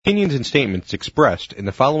Opinions and statements expressed in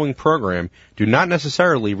the following program do not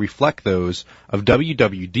necessarily reflect those of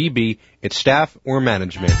WWDB, its staff, or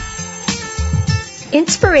management.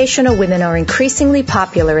 Inspirational women are increasingly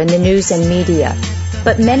popular in the news and media,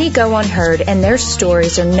 but many go unheard and their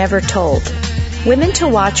stories are never told. Women to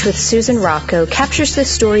Watch with Susan Rocco captures the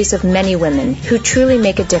stories of many women who truly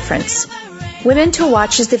make a difference. Women to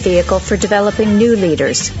Watch is the vehicle for developing new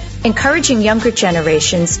leaders, encouraging younger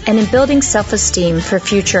generations, and in building self-esteem for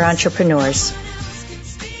future entrepreneurs.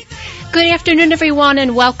 Good afternoon, everyone,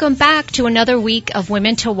 and welcome back to another week of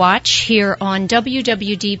Women to Watch here on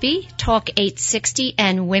WWDB, Talk 860,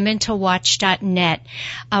 and WomenToWatch.net.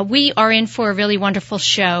 We are in for a really wonderful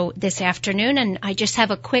show this afternoon, and I just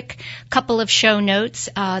have a quick couple of show notes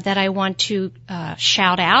that I want to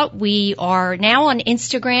shout out. We are now on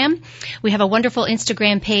Instagram. We have a wonderful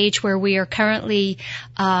Instagram page where we are currently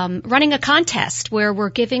running a contest where we're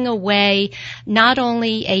giving away not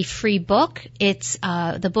only a free book, it's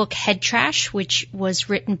the book Head Trash, which was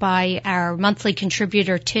written by our monthly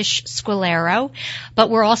contributor Tish Squilero, but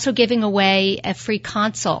we're also giving away a free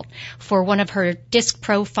consult for one of her disc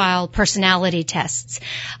profile personality tests.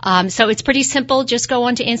 So it's pretty simple. Just go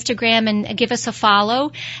onto Instagram and give us a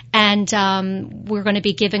follow, and we're going to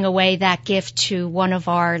be giving away that gift to one of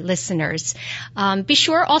our listeners. Be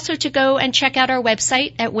sure also to go and check out our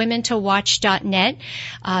website at WomenToWatch.net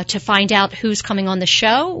to find out who's coming on the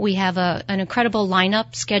show. We have an incredible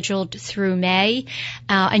lineup scheduled through May,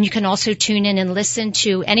 and you can also tune in and listen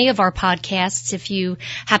to any of our podcasts if you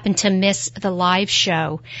happen to miss the live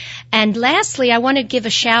show. And lastly, I want to give a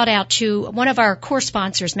shout out to one of our core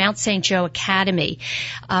sponsors, Mount St. Joe Academy.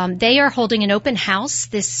 They are holding an open house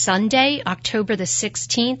this Sunday, October the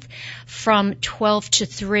 16th, from 12 to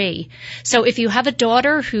 3. So if you have a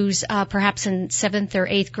daughter who's perhaps in 7th or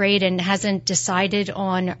 8th grade and hasn't decided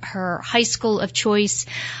on her high school of choice,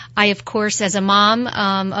 I, of course, as a mom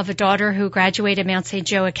of a daughter who graduated Mount St.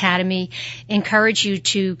 Joe Academy, encourage you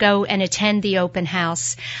to go and attend the open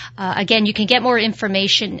house. Again, you can get more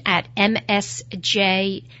information at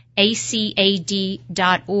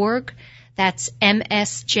msjacad.org. That's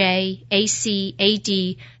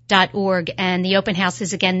msjacad.org. And the open house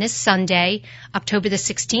is again this Sunday, October the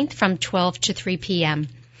 16th, from 12 to 3 p.m.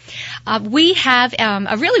 We have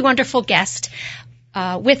a really wonderful guest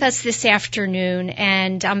with us this afternoon,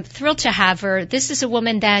 and I'm thrilled to have her. This is a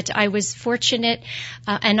woman that I was fortunate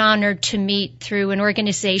and honored to meet through an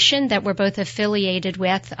organization that we're both affiliated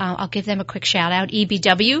with. I'll give them a quick shout out,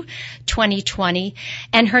 EBW 2020,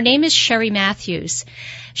 and her name is Cherie Mathews.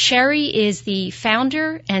 Cherie is the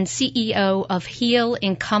founder and CEO of Heal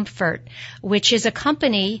in Comfort, which is a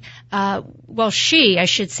company,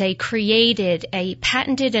 she created a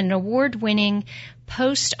patented and award-winning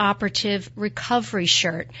post-operative recovery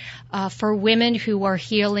shirt for women who are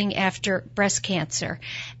healing after breast cancer.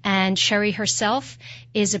 And Cherie herself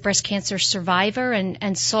is a breast cancer survivor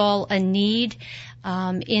and saw a need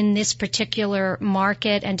in this particular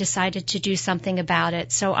market and decided to do something about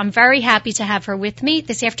it. So I'm very happy to have her with me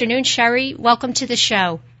this afternoon. Cherie, welcome to the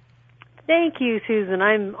show. Thank you, Susan.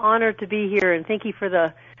 I'm honored to be here, and thank you for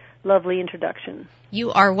the lovely introduction.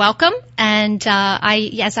 You are welcome. And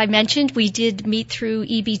as I mentioned, we did meet through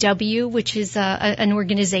EBW, which is an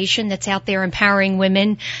organization that's out there empowering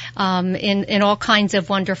women in all kinds of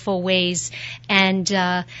wonderful ways. And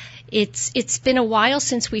it's been a while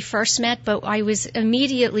since we first met, but I was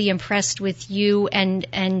immediately impressed with you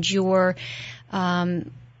and your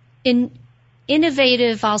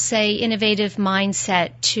innovative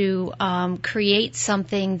mindset to create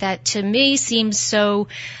something that to me seems so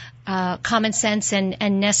common sense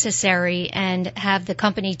and necessary, and have the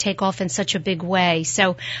company take off in such a big way.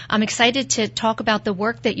 So I'm excited to talk about the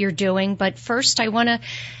work that you're doing, but first I want to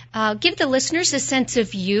give the listeners a sense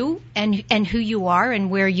of you and who you are and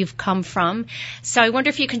where you've come from. So I wonder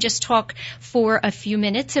if you can just talk for a few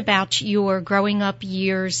minutes about your growing up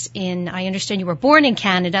years I understand you were born in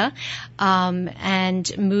Canada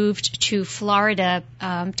and moved to Florida.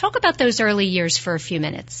 Talk about those early years for a few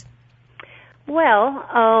minutes. Well,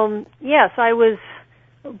 yes, I was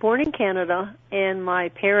born in Canada, and my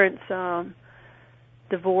parents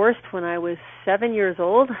divorced when I was 7 years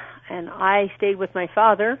old, and I stayed with my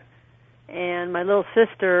father, and my little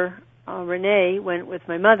sister, Renee, went with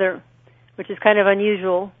my mother, which is kind of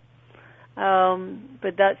unusual,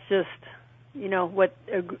 but that's just, what,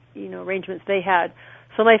 arrangements they had.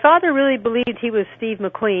 So my father really believed he was Steve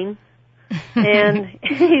McQueen, and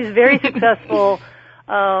he's very successful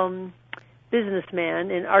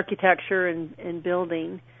businessman in architecture and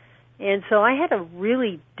building. And so I had a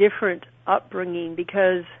really different upbringing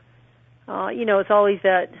because it's always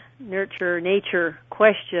that nurture-nature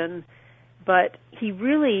question, but he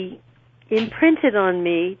really imprinted on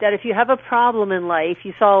me that if you have a problem in life,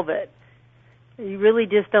 you solve it. You really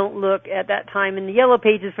just don't look at that time in the yellow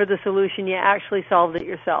pages for the solution. You actually solved it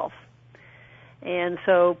yourself. And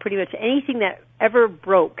so pretty much anything that ever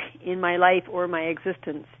broke in my life or my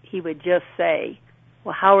existence, he would just say,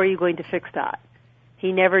 well, how are you going to fix that?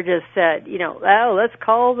 He never just said, well, let's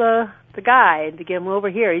call the guy to get him over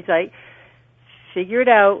here. He's like, figure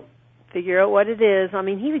out what it is. I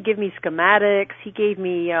mean, he would give me schematics. He gave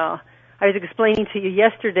me, I was explaining to you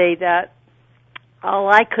yesterday that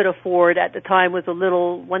all I could afford at the time was a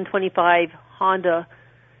little 125 Honda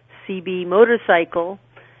CB motorcycle.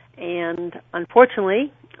 And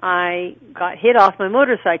unfortunately, I got hit off my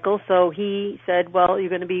motorcycle, so he said, well, you're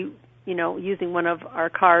going to be, using one of our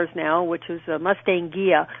cars now, which is a Mustang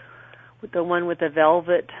Ghia, with the one with the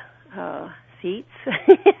velvet seats.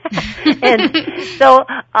 And so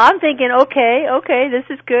I'm thinking, okay, this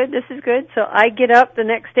is good. So I get up the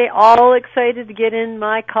next day all excited to get in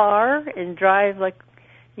my car and drive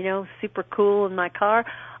super cool in my car.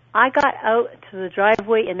 I got out to the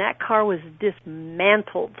driveway and that car was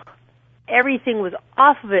dismantled. Everything was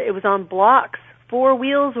off of it. It was on blocks. 4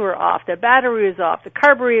 wheels were off. The battery was off. The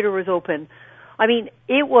carburetor was open. I mean,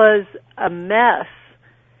 it was a mess.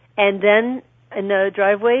 And then in the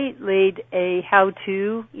driveway laid a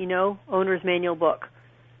how-to, owner's manual book.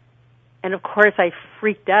 And of course I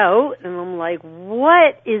freaked out and I'm like,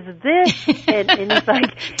 what is this? And he's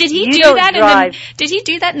like, Did he do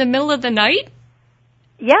that in the middle of the night?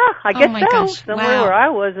 Yeah, I guess so. Gosh. Somewhere where I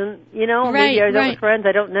wasn't, maybe I was out with friends,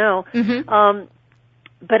 I don't know. Mm-hmm.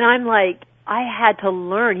 But I'm like, I had to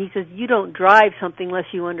learn. He says, you don't drive something unless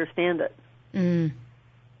you understand it. Mm.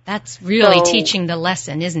 That's really teaching the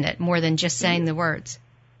lesson, isn't it? More than just saying the words.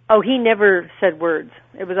 Oh, he never said words.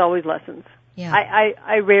 It was always lessons. Yeah.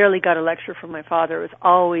 I rarely got a lecture from my father. It was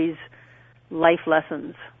always life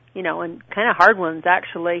lessons, and kind of hard ones,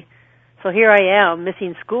 actually. So here I am,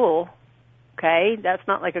 missing school. Okay, that's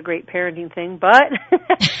not like a great parenting thing, but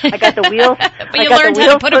I got the wheels. But you learned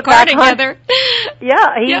how to put a car together.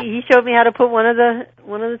 Yeah, he showed me how to put one of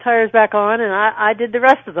the tires back on, and I did the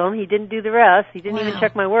rest of them. He didn't do the rest. He didn't even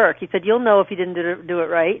check my work. He said, "You'll know if you didn't do it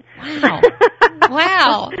right." Wow,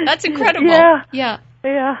 wow, that's incredible. Yeah.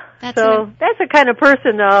 That's the kind of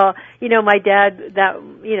person, my dad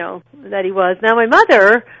that he was. Now my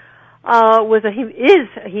mother is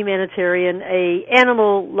a humanitarian, a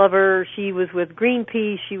animal lover. She was with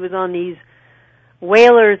Greenpeace. She was on these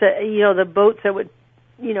whalers that, the boats that would,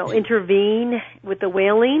 intervene with the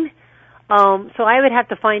whaling. So I would have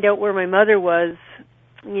to find out where my mother was,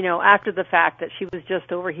 after the fact that she was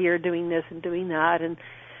just over here doing this and doing that. And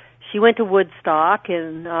she went to Woodstock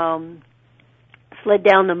and, slid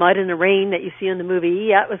down the mud in the rain that you see in the movie.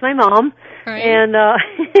 Yeah, it was my mom. Right. And,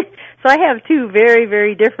 so I have two very,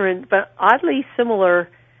 very different but oddly similar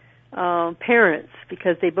parents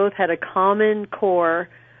because they both had a common core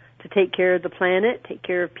to take care of the planet, take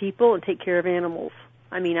care of people, and take care of animals.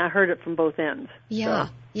 I mean, I heard it from both ends. Yeah,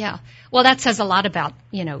 so. Yeah. Well, that says a lot about,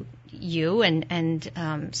 you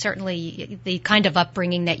and certainly the kind of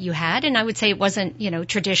upbringing that you had. And I would say it wasn't,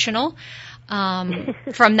 traditional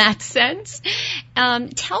from that sense.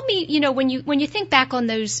 Tell me, when you think back on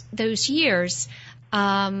those years,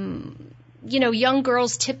 young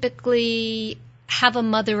girls typically have a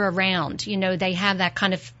mother around. They have that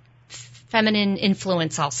kind of feminine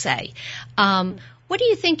influence, I'll say. What do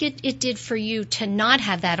you think it did for you to not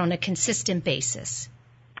have that on a consistent basis?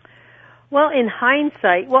 Well, in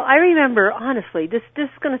hindsight, I remember, honestly, this is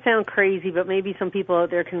going to sound crazy, but maybe some people out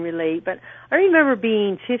there can relate, but I remember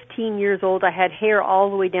being 15 years old. I had hair all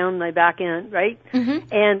the way down my back end, right? Mm-hmm.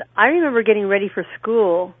 And I remember getting ready for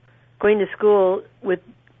school, going to school with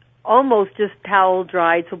almost just towel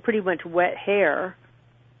dried, so pretty much wet hair.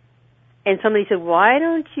 And somebody said, why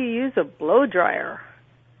don't you use a blow dryer?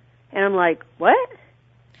 And I'm like, what?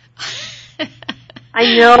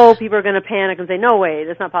 I know people are going to panic and say, no way,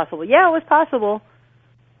 that's not possible. Yeah, it was possible.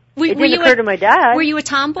 It didn't occur to my dad. Were you a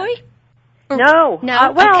tomboy? No.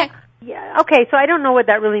 No? Okay. Yeah, okay, so I don't know what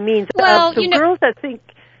that really means. Well, girls that think,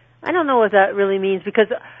 I don't know what that really means because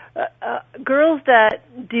girls that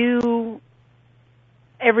do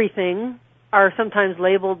everything are sometimes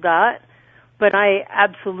labeled that, but I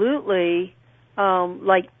absolutely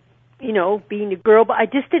being a girl, but I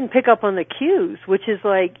just didn't pick up on the cues, which is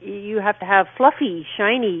like you have to have fluffy,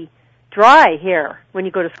 shiny dry hair when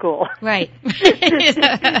you go to school. Right. When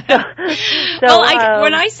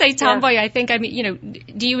I say tomboy, I think, I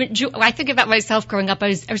think about myself growing up, I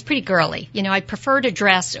was pretty girly. I preferred to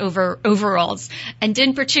dress over overalls and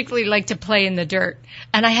didn't particularly like to play in the dirt.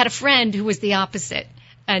 And I had a friend who was the opposite.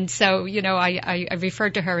 And so, I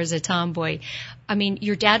referred to her as a tomboy. I mean,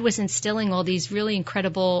 your dad was instilling all these really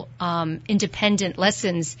incredible, independent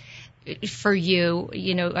lessons for you.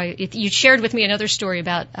 You shared with me another story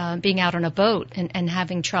about being out on a boat and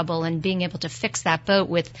having trouble and being able to fix that boat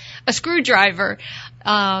with a screwdriver.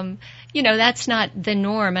 That's not the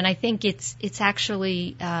norm, and I think it's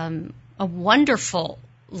actually a wonderful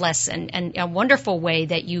lesson and a wonderful way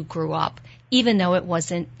that you grew up, even though it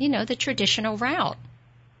wasn't, the traditional route.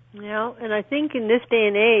 Yeah, and I think in this day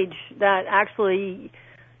and age that actually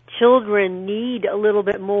children need a little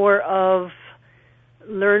bit more of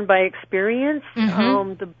learn by experience.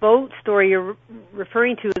 Mm-hmm. The boat story you're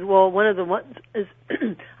referring to is, one of the ones is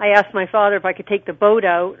I asked my father if I could take the boat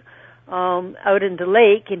out in the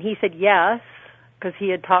lake, and he said yes, because he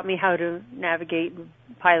had taught me how to navigate and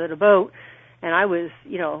pilot a boat, and I was,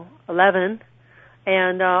 11,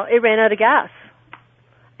 and it ran out of gas,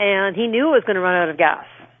 and he knew it was going to run out of gas.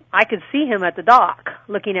 I could see him at the dock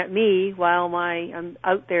looking at me while I'm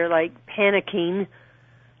out there like panicking,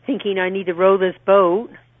 thinking I need to row this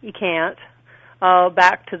boat. You can't.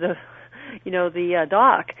 Back to the, the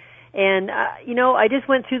dock. And, I just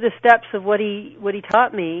went through the steps of what he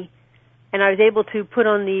taught me, and I was able to put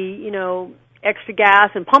on the, extra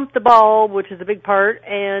gas and pump the bulb, which is a big part,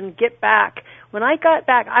 and get back. When I got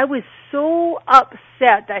back, I was so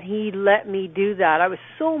upset that he let me do that. I was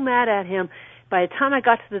so mad at him. By the time I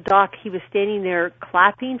got to the dock, he was standing there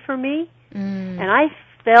clapping for me, and I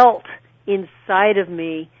felt inside of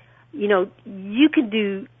me, you can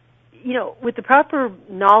do, with the proper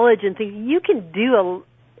knowledge and things, you can do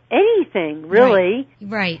anything, really.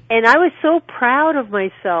 Right. And I was so proud of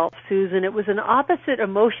myself, Susan. It was an opposite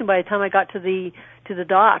emotion by the time I got to the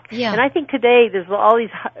dock. Yeah. And I think today there's all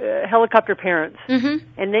these helicopter parents, and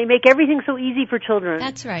they make everything so easy for children.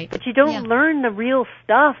 That's right. But you don't learn the real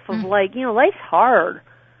stuff of life's hard.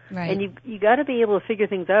 Right. And you got to be able to figure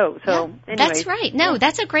things out. So, anyway. That's right. No,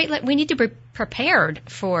 that's a great. We need to be prepared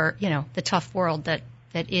for the tough world that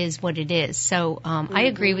is what it is. So I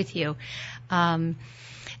agree with you.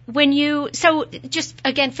 So just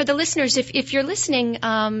again for the listeners, if you're listening,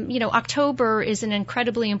 October is an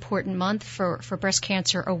incredibly important month for breast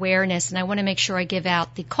cancer awareness, and I want to make sure I give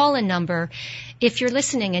out the call-in number. If you're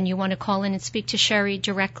listening and you want to call in and speak to Cherie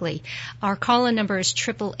directly, our call-in number is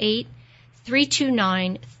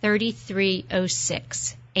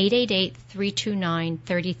 888-329-3306.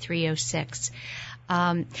 888-329-3306.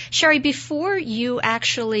 Cherie, before you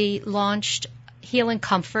actually launched Heal and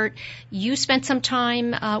Comfort, you spent some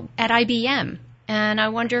time at IBM, and I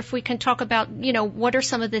wonder if we can talk about, what are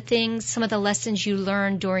some of the things, some of the lessons you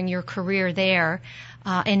learned during your career there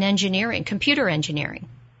in engineering, computer engineering.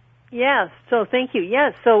 Yes, so thank you.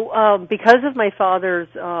 Yes, so because of my father's,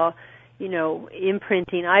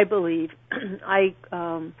 imprinting, I believe, I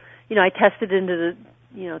tested into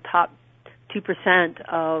the, top 2%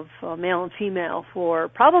 of male and female for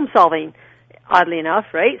problem solving. Oddly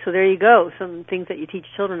enough, right? So there you go. Some things that you teach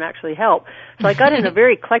children actually help. So I got in a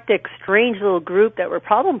very eclectic, strange little group that were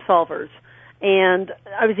problem solvers. And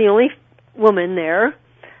I was the only woman there.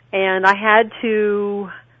 And I had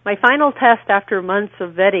my final test after months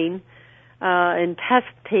of vetting and test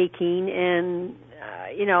taking and,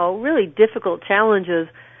 really difficult challenges,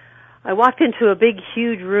 I walked into a big,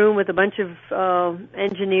 huge room with a bunch of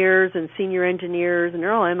engineers and senior engineers, and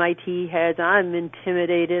they're all MIT heads. I'm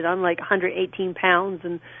intimidated. I'm like 118 pounds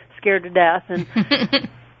and scared to death. And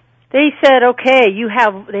they said, okay,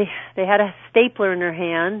 they had a stapler in their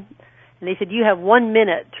hand, and they said, you have 1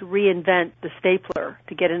 minute to reinvent the stapler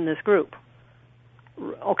to get in this group.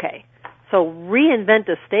 Okay. So reinvent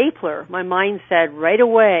a stapler, my mind said right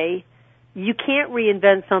away, you can't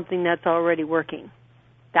reinvent something that's already working.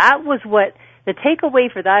 That was what, the takeaway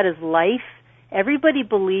for that is life. Everybody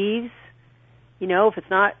believes, if it's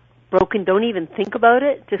not broken, don't even think about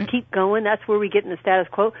it. Just keep going. That's where we get in the status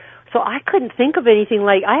quo. So I couldn't think of anything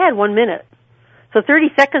I had 1 minute. So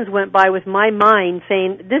 30 seconds went by with my mind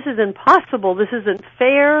saying, this is impossible. This isn't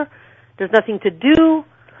fair. There's nothing to do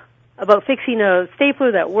about fixing a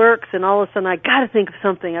stapler that works. And all of a sudden, I've got to think of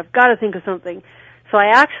something. So I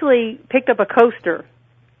actually picked up a coaster.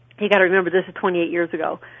 You got to remember, this is 28 years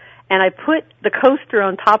ago. And I put the coaster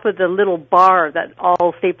on top of the little bar that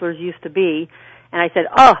all staplers used to be. And I said,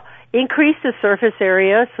 increase the surface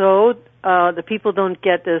area so the people don't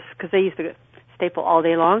get this, because they used to staple all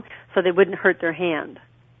day long, so they wouldn't hurt their hand.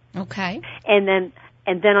 Okay. And then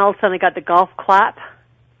all of a sudden I got the golf clap,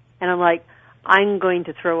 and I'm like, I'm going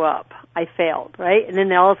to throw up. I failed, right? And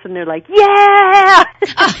then all of a sudden they're like, yeah!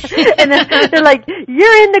 And then they're like,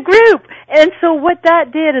 you're in the group! And so what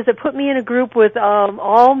that did is it put me in a group with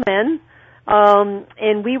all men,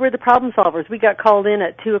 and we were the problem solvers. We got called in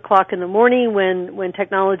at 2 o'clock in the morning when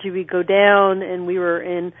technology would go down,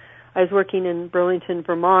 and I was working in Burlington,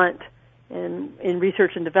 Vermont, and in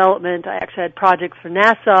research and development. I actually had projects for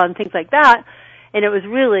NASA and things like that, and it was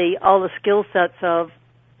really all the skill sets of,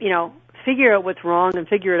 figure out what's wrong and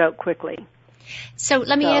figure it out quickly. So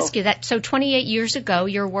let me ask you that. So 28 years ago,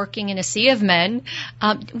 you're working in a sea of men.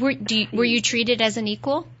 Were you treated as an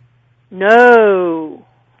equal? No,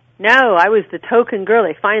 I was the token girl.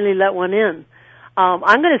 They finally let one in.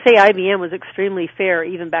 I'm going to say IBM was extremely fair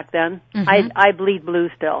even back then. Mm-hmm. I bleed blue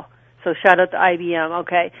still, so shout out to IBM.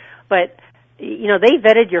 Okay, but they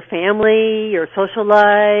vetted your family, your social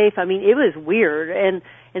life. I mean, it was weird, and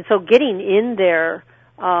so getting in there.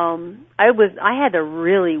 I had to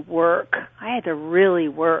really work. I had to really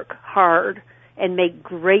work hard and make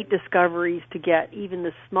great discoveries to get even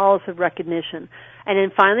the smallest of recognition. And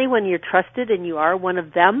then finally, when you're trusted and you are one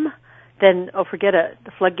of them, then, forget it.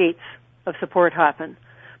 The floodgates of support happen.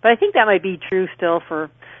 But I think that might be true still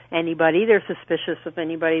for anybody. They're suspicious of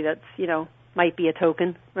anybody that's, might be a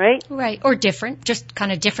token, right? Right, or different, just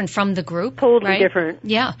kind of different from the group. Totally right? different.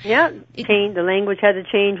 Yeah. Yeah, the language had to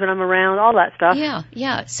change when I'm around, all that stuff.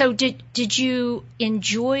 Yeah. So did you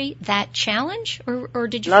enjoy that challenge, or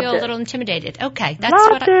did you Loved feel it. a little intimidated? Okay, that's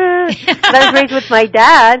Loved it. I was raised with my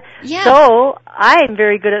dad, so I'm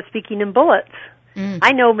very good at speaking in bullets.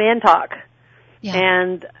 I know man talk. Yeah.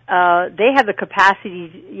 And they have the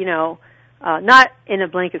capacity, not in a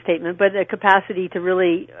blanket statement, but the capacity to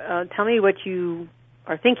really tell me what you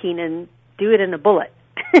are thinking and do it in a bullet.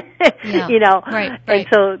 Right. And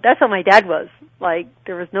so that's what my dad was. Like,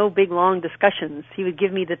 there was no big, long discussions. He would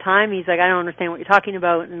give me the time. He's like, I don't understand what you're talking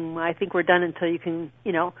about, and I think we're done until you can,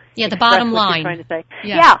 the bottom line. What you're trying to say.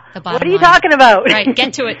 What are you talking about? Right,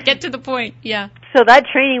 get to it. Get to the point. Yeah. So that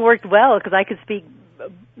training worked well because I could speak,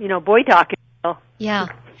 boy talk. Yeah.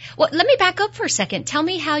 Well, let me back up for a second. Tell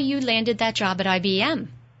me how you landed that job at IBM.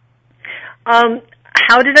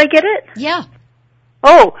 How did I get it? Yeah.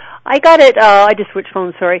 Oh, I got it, I just switched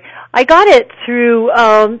phones, sorry. I got it through,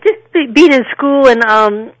 just being in school, and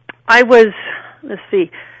I was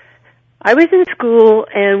in school,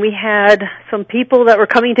 and we had some people that were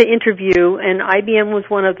coming to interview, and IBM was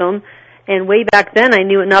one of them, and way back then I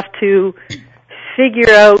knew enough to figure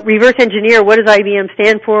out, reverse engineer, what does IBM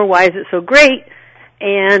stand for, why is it so great,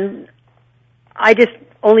 and I just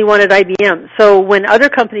only wanted IBM. So when other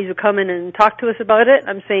companies would come in and talk to us about it,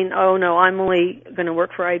 I'm saying, oh no, I'm only going to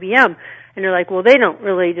work for IBM. And they're like, well, they don't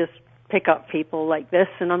really just pick up people like this.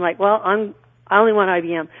 And I'm like, well, I only want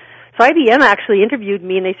IBM. So IBM actually interviewed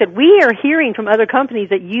me, and they said, we are hearing from other companies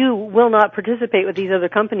that you will not participate with these other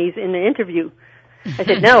companies in the interview. I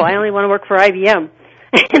said, no, I only want to work for IBM.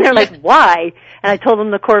 And they're like, why? And I told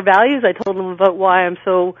them the core values. I told them about why I'm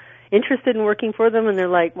so interested in working for them, and they're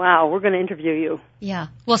like, wow, we're going to interview you. Yeah.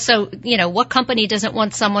 Well, so, what company doesn't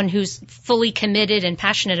want someone who's fully committed and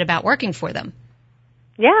passionate about working for them?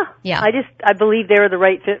 Yeah. I believe they were the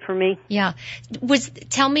right fit for me. Yeah.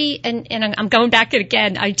 Tell me, and I'm going back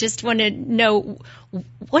again, I just want to know,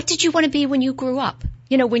 what did you want to be when you grew up?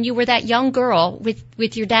 When you were that young girl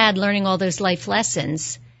with your dad learning all those life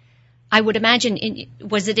lessons, I would imagine,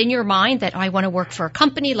 was it in your mind that I want to work for a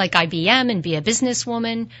company like IBM and be a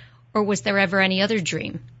businesswoman, or was there ever any other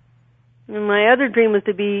dream? My other dream was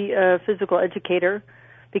to be a physical educator,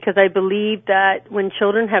 because I believe that when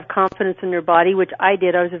children have confidence in their body, which I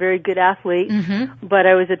did, I was a very good athlete, but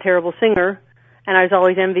I was a terrible singer, and I was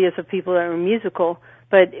always envious of people that were musical.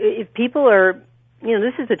 But if people are,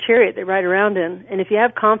 this is a chariot they ride around in, and if you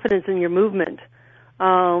have confidence in your movement,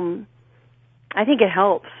 I think it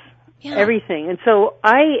helps. Yeah. Everything. And so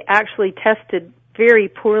I actually tested very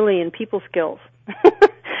poorly in people skills.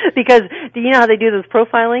 Because do you know how they do those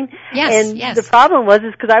profiling? Yes, and yes. The problem was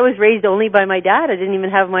because I was raised only by my dad. I didn't even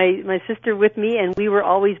have my sister with me, and we were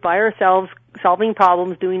always by ourselves solving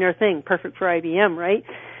problems, doing our thing. Perfect for IBM, right?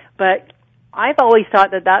 But I've always thought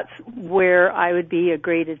that that's where I would be a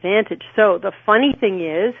great advantage. So the funny thing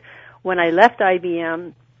is, when I left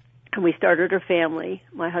IBM and we started our family,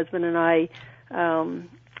 my husband and I,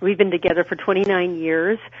 we've been together for 29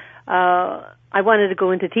 years. I wanted to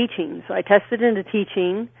go into teaching, so I tested into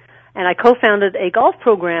teaching, and I co-founded a golf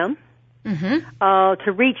program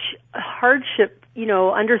to reach hardship,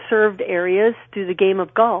 underserved areas through the game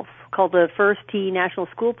of golf, called the First Tee National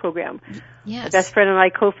School Program. Yes. My best friend and I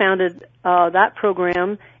co-founded that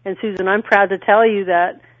program, and Susan, I'm proud to tell you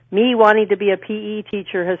that me wanting to be a PE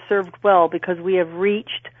teacher has served well, because we have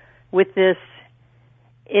reached with this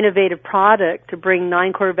innovative product to bring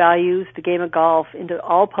 9 core values, the game of golf, into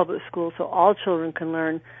all public schools so all children can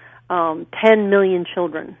learn, 10 million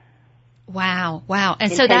children. Wow.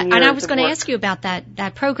 And so and I was going to ask you about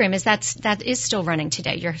that program. That is still running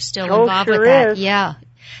today. You're still involved with that. Is. Yeah.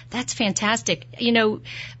 That's fantastic.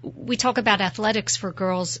 We talk about athletics for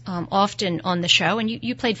girls often on the show, and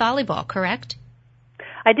you played volleyball, correct?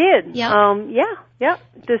 I did. Yeah. Yeah.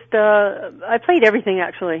 Just I played everything,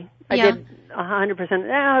 actually. I did 100%.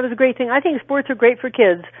 Yeah, it was a great thing. I think sports are great for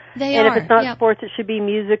kids. They and are. If it's not sports, it should be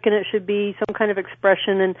music, and it should be some kind of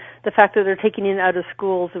expression. And the fact that they're taking it out of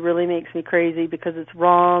schools, it really makes me crazy, because it's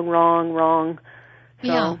wrong. So,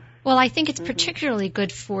 yeah. Well, I think it's particularly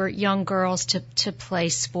good for young girls to play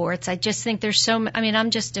sports. I just think there's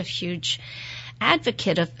I'm just a huge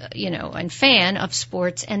advocate of, and fan of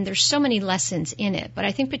sports, and there's so many lessons in it. But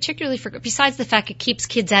I think particularly besides the fact it keeps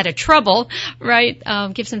kids out of trouble, right,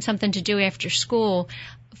 gives them something to do after school,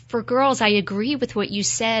 for girls, I agree with what you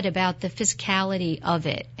said about the physicality of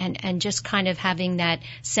it, and just kind of having that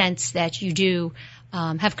sense that you do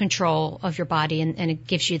have control of your body, and it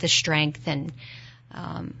gives you the strength, and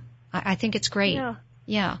I think it's great.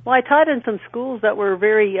 Yeah. Well, I taught in some schools that were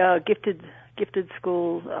very gifted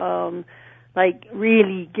schools, like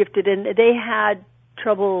really gifted, and they had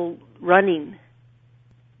trouble running.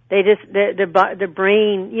 They just the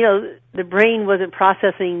brain wasn't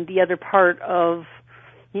processing the other part of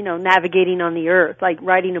navigating on the earth. Like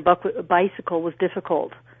riding a bicycle was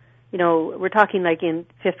difficult. We're talking like in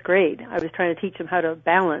 5th grade. I was trying to teach them how to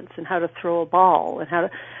balance and how to throw a ball and how to.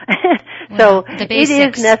 So it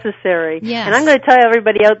is necessary. Yes. And I'm going to tell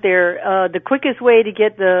everybody out there, the quickest way to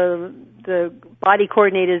get the body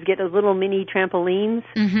coordinated is get those little mini trampolines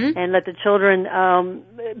and let the children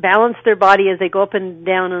balance their body as they go up and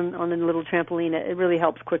down on the little trampoline. It really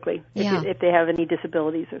helps quickly if they have any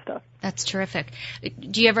disabilities or stuff. That's terrific.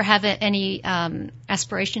 Do you ever have any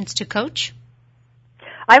aspirations to coach?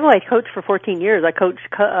 I've coached for 14 years. I coached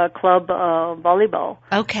club volleyball.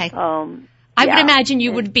 Okay. I would imagine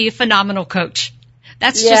you would be a phenomenal coach.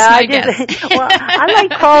 That's just my guess. Well, I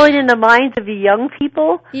like crawling in the minds of the young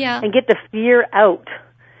people and get the fear out.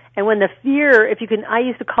 And when the fear, I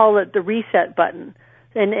used to call it the reset button.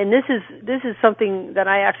 And this is something that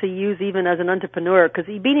I actually use even as an entrepreneur, because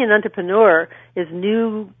being an entrepreneur is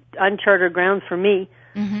new, uncharted grounds for me.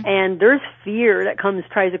 And there's fear that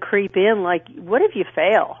tries to creep in, like, what if you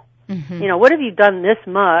fail? What if you've done this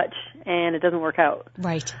much and it doesn't work out?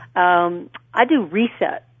 Right. I do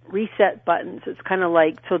reset buttons. It's kind of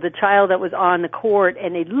like, so the child that was on the court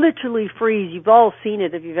and they literally freeze. You've all seen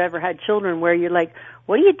it if you've ever had children, where you're like,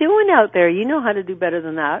 what are you doing out there? You know how to do better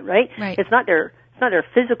than that, right? It's not their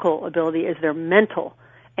physical ability, it's their mental.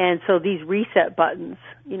 And so these reset buttons,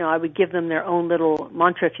 I would give them their own little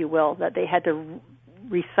mantra, if you will, that they had to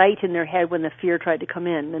recite in their head when the fear tried to come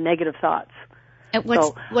in, the negative thoughts. And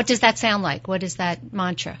what does that sound like? What is that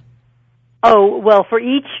mantra? Oh, well, for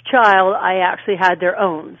each child, I actually had their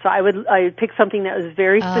own. So I would pick something that was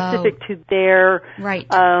very specific to their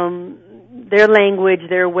language,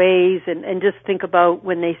 their ways, and just think about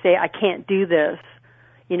when they say, I can't do this,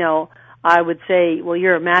 I would say, well,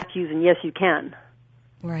 you're a Mathews, and yes, you can.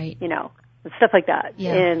 Right. Stuff like that.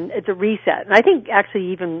 Yeah. And it's a reset. And I think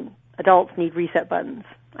actually even adults need reset buttons.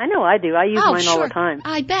 I know I do. I use mine all the time.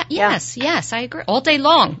 I bet. Yes, I agree. All day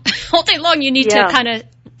long. All day long you need to kind of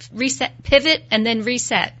reset, pivot, and then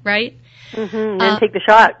reset, right? And then take the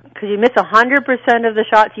shot, because you miss 100% of the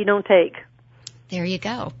shots you don't take. There you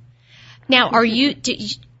go. Now, you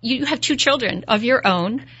have 2 children of your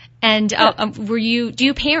own, and do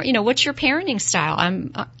you parent, what's your parenting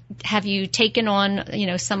style? Have you taken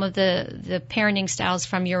on, some of the parenting styles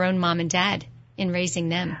from your own mom and dad in raising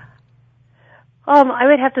them? I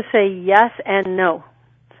would have to say yes and no.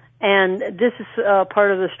 And this is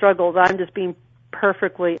part of the struggle. I'm just being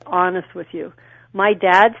perfectly honest with you. My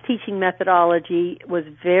dad's teaching methodology was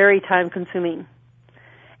very time-consuming.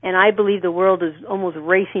 And I believe the world is almost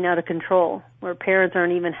racing out of control, where parents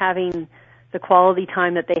aren't even having the quality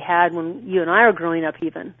time that they had when you and I were growing up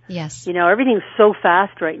even. Yes. Everything's so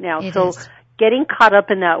fast right now. It so is. Getting caught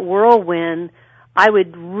up in that whirlwind, I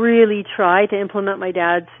would really try to implement my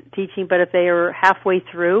dad's teaching, but if they are halfway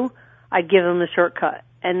through, I'd give them the shortcut.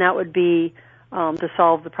 And that would be to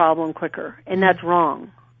solve the problem quicker. And that's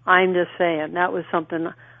wrong. I'm just saying. That was something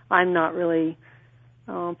I'm not really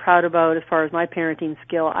proud about as far as my parenting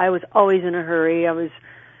skill. I was always in a hurry. I was,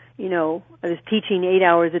 I was teaching 8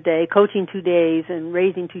 hours a day, coaching 2 days, and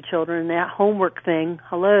raising 2 children. That homework thing,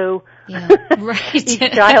 hello. Yeah, right. Each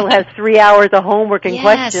child has 3 hours of homework and yes,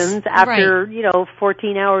 questions after, right.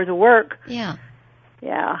 14 hours of work. Yeah.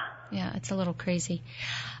 Yeah. Yeah, it's a little crazy.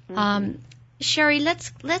 Cherie,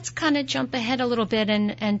 let's kind of jump ahead a little bit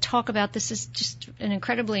and talk about, this is just an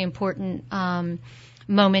incredibly important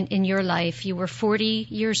moment in your life. You were 40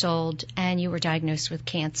 years old and you were diagnosed with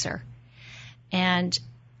cancer. And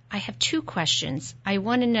I have 2 questions. I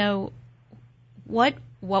want to know what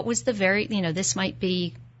was the very, this might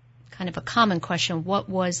be kind of a common question. What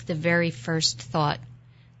was the very first thought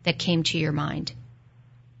that came to your mind?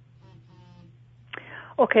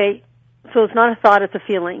 Okay, so it's not a thought, it's a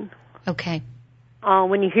feeling. Okay.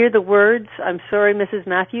 When you hear the words, "I'm sorry, Mrs.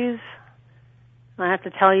 Mathews," I have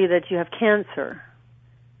to tell you that you have cancer.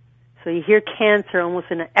 So you hear cancer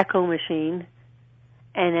almost in an echo machine,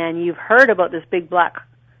 and then you've heard about this big black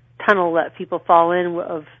tunnel that people fall in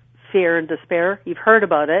of fear and despair. You've heard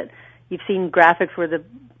about it. You've seen graphics where the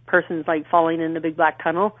person's like falling in the big black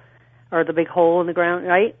tunnel or the big hole in the ground,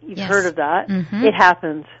 right? You've heard of that. Mm-hmm. It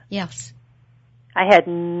happens. Yes. I had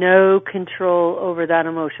no control over that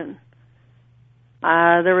emotion.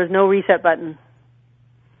 There was no reset button.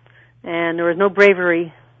 And there was no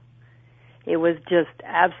bravery. It was just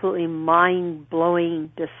absolutely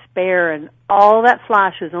mind-blowing despair, and all that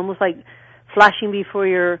flashes, almost like flashing before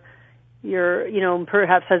your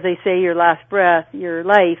perhaps as they say, your last breath, your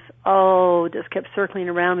life, just kept circling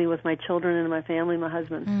around me with my children and my family, my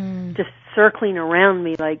husband. Just circling around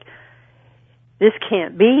me like, this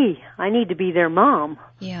can't be. I need to be their mom.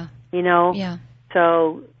 Yeah. Yeah.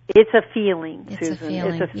 So it's a feeling, it's Susan. A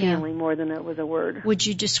feeling. It's a feeling more than it was a word. Would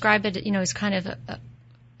you describe it, as kind of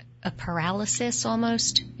a paralysis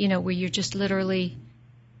almost, where you're just literally...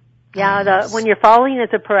 Yeah, when you're falling,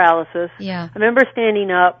 it's a paralysis. Yeah. I remember standing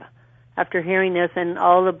up after hearing this, and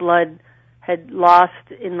all the blood had lost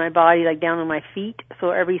in my body, like down on my feet, so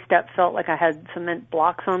every step felt like I had cement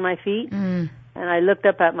blocks on my feet. And I looked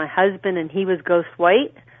up at my husband, and he was ghost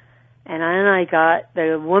white, and then I got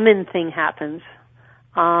the woman thing happens.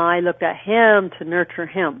 I looked at him to nurture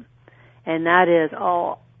him, and that is,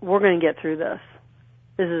 we're going to get through this.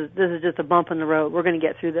 This is just a bump in the road. We're going to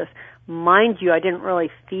get through this. Mind you, I didn't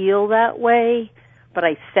really feel that way, but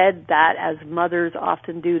I said that as mothers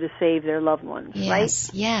often do to save their loved ones, right?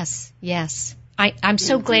 Yes. I'm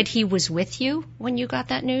so glad he was with you when you got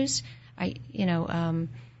that news.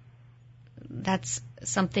 That's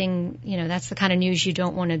something, that's the kind of news you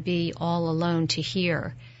don't want to be all alone to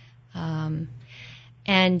hear. And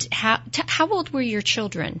how old were your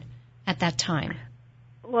children at that time?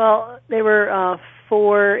 Well, they were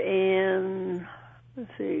 4 and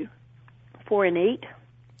 8.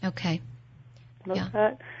 Okay.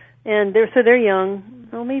 That. And they're young,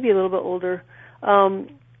 maybe a little bit older. And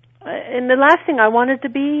the last thing I wanted to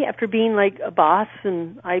be, after being like a boss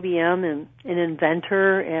in IBM and an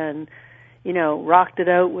inventor and, rocked it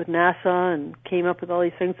out with NASA and came up with all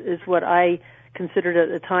these things, is what I considered at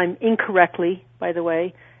the time, incorrectly, by the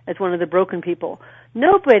way, as one of the broken people.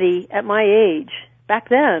 Nobody at my age back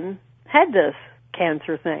then had this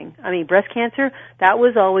cancer thing. I mean, breast cancer, that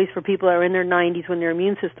was always for people that were in their 90s when their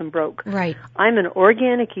immune system broke. Right. I'm an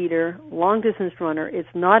organic eater, long-distance runner. It's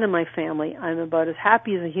not in my family. I'm about as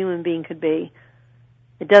happy as a human being could be.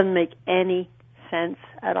 It doesn't make any sense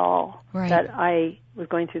at all that I was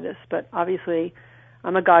going through this. But obviously,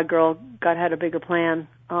 I'm a God girl. God had a bigger plan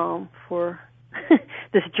for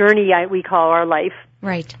this journey we call our life.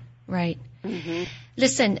 Right. Mm-hmm.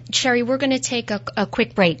 Listen, Cherie, we're going to take a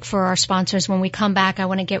quick break for our sponsors. When we come back, I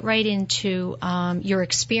want to get right into your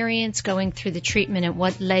experience going through the treatment and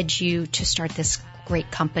what led you to start this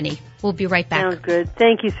great company. We'll be right back. Sounds good.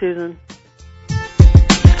 Thank you, Susan.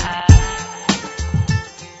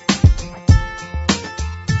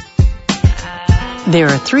 There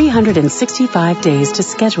are 365 days to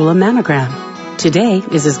schedule a mammogram. Today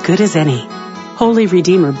is as good as any. Holy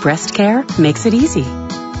Redeemer Breast Care makes it easy.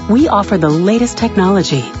 We offer the latest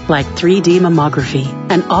technology like 3D mammography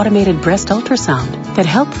and automated breast ultrasound that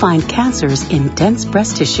help find cancers in dense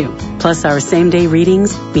breast tissue. Plus, our same-day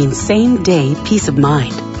readings mean same-day peace of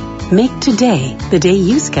mind. Make today the day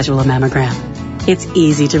you schedule a mammogram. It's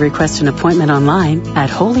easy to request an appointment online at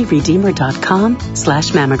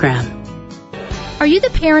holyredeemer.com/mammogram. Are you the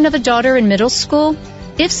parent of a daughter in middle school?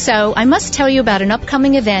 If so, I must tell you about an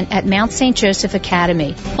upcoming event at Mount St. Joseph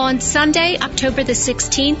Academy on Sunday, October the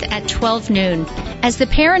 16th at 12 noon. As the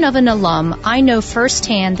parent of an alum, I know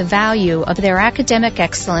firsthand the value of their academic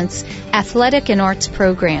excellence, athletic and arts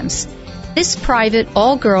programs. This private,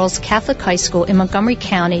 all-girls Catholic high school in Montgomery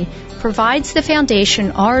County provides the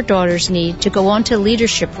foundation our daughters need to go on to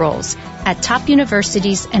leadership roles at top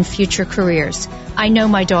universities and future careers. I know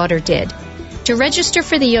my daughter did. To register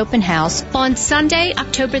for the open house on Sunday,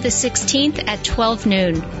 October the 16th at 12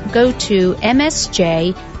 noon, go to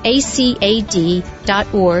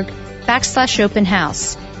msjacad.org/open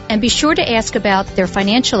house. And be sure to ask about their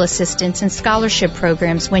financial assistance and scholarship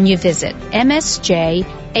programs when you visit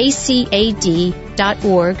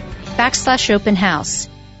msjacad.org/open house.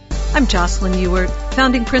 I'm Jocelyn Ewart,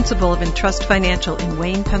 founding principal of Entrust Financial in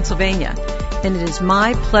Wayne, Pennsylvania, and it is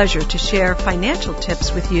my pleasure to share financial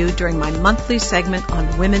tips with you during my monthly segment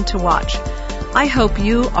on Women to Watch. I hope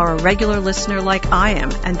you are a regular listener like I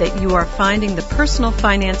am and that you are finding the personal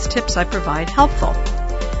finance tips I provide helpful.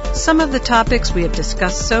 Some of the topics we have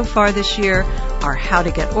discussed so far this year are how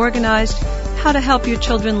to get organized, how to help your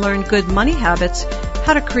children learn good money habits,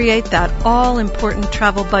 how to create that all-important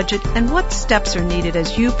travel budget, and what steps are needed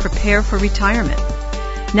as you prepare for retirement.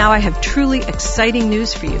 Now I have truly exciting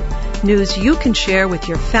news for you, news you can share with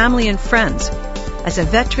your family and friends. As a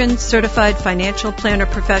veteran certified financial planner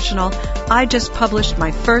professional, I just published my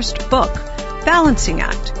first book, Balancing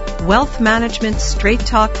Act, Wealth Management Straight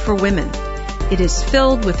Talk for Women. It is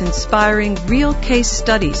filled with inspiring real case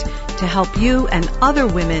studies to help you and other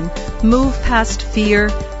women move past fear,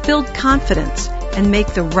 build confidence, and make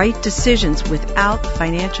the right decisions without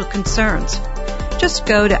financial concerns. Just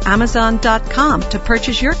go to Amazon.com to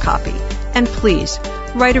purchase your copy. And please,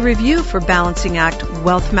 write a review for Balancing Act,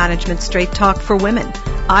 Wealth Management Straight Talk for Women.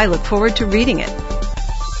 I look forward to reading it.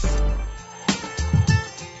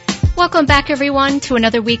 Welcome back, everyone, to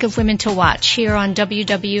another week of Women to Watch here on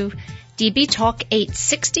WWDB Talk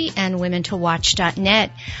 860 and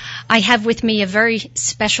WomenToWatch.net. I have with me a very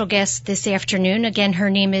special guest this afternoon. Again, her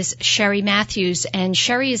name is Cherie Mathews, and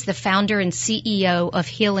Cherie is the founder and CEO of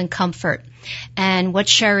Heal and Comfort. And what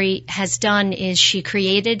Cherie has done is she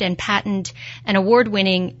created and patented an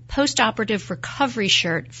award-winning post-operative recovery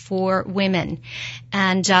shirt for women.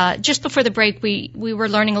 And just before the break, we were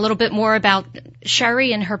learning a little bit more about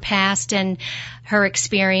Cherie and her past and her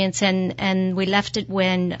experience, and we left it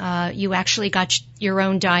when you actually got your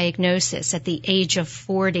own diagnosis at the age of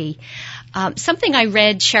 40. Something I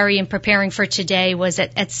read, Cherie, in preparing for today was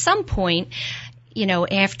that at some point, you know,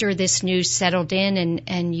 after this news settled in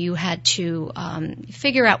and you had to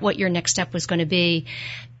figure out what your next step was going to be,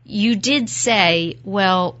 you did say,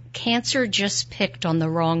 well, cancer just picked on the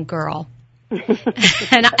wrong girl.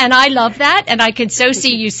 and I love that, and I can so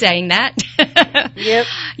see you saying that.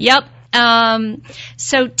 Yep.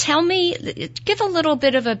 So tell me, give a little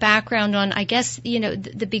bit of a background on, I guess, you know,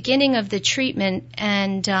 the beginning of the treatment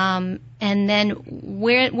and then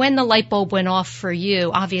when the light bulb went off for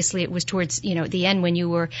you. Obviously, it was towards, you know, the end when you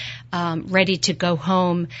were ready to go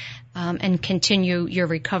home and continue your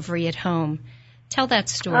recovery at home. Tell that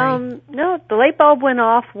story. No, the light bulb went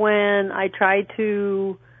off when I tried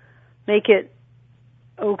to make it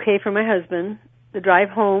okay for my husband. The drive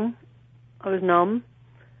home, I was numb.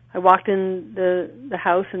 I walked in the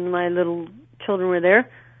house and my little children were there,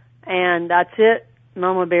 and that's it.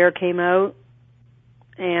 Mama Bear came out,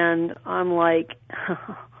 and I'm like,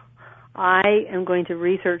 I am going to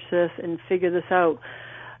research this and figure this out.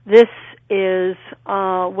 This is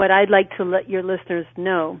what I'd like to let your listeners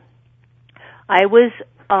know. I was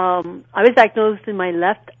diagnosed in my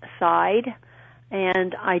left side,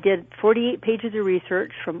 and I did 48 pages of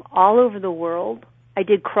research from all over the world. I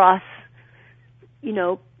did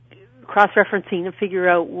cross-referencing to figure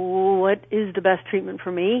out what is the best treatment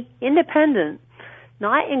for me, independent,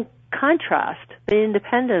 not in contrast, but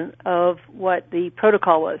independent of what the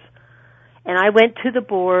protocol was. And I went to to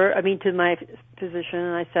my physician,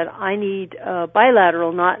 and I said, I need a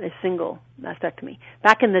bilateral, not a single mastectomy.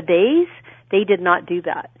 Back in the days, they did not do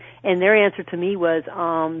that. And their answer to me was,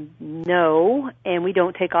 no, and we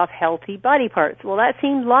don't take off healthy body parts. Well, that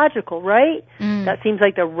seems logical, right? That seems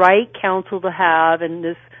like the right counsel to have, and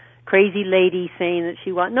this crazy lady saying that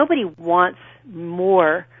nobody wants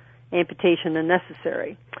more amputation than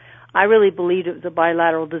necessary. I really believed it was a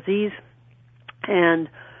bilateral disease, and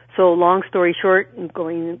so long story short,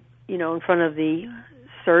 going, in front of the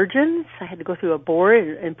surgeons, I had to go through a board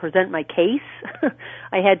and present my case.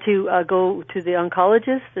 I had to go to the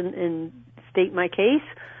oncologist and state my case.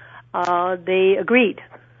 They agreed.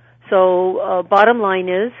 So bottom line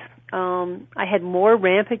is, I had more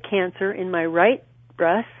rampant cancer in my right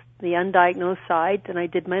breast, the undiagnosed side, than I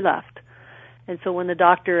did my left. And so when the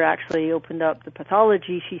doctor actually opened up the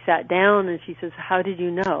pathology, she sat down and she says, how did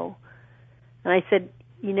you know? And I said,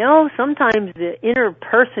 sometimes the inner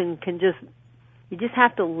person you just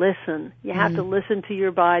have to listen. You have to listen to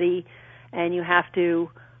your body, and you have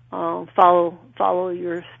to follow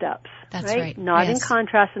your steps. That's right. Not yes. in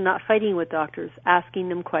contrast and not fighting with doctors, asking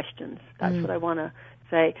them questions. That's what I want to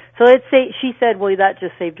say. So let's say she said, well, that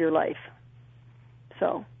just saved your life.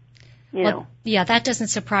 So, you know. Yeah, that doesn't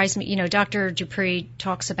surprise me. You know, Dr. Dupree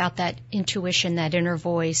talks about that intuition, that inner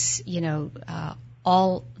voice,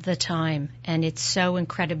 all the time. And it's so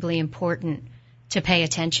incredibly important to pay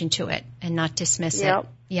attention to it and not dismiss it.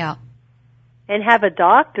 Yeah. And have a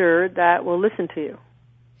doctor that will listen to you.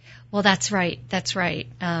 Well, that's right. That's right.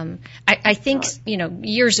 I think,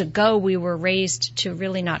 years ago we were raised to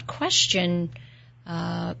really not question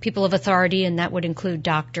people of authority, and that would include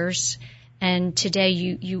doctors. And today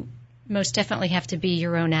you most definitely have to be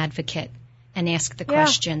your own advocate and ask the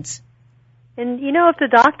questions. And, if the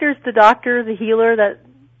doctor's the doctor, the healer that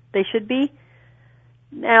they should be,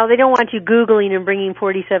 now they don't want you Googling and bringing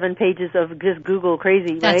 47 pages of just Google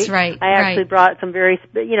crazy, right? That's right. I actually brought some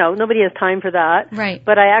nobody has time for that. Right.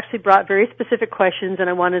 But I actually brought very specific questions, and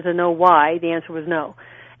I wanted to know why. The answer was no.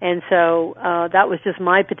 And so that was just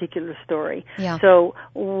my particular story. Yeah. So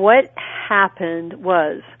what happened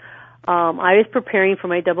was I was preparing for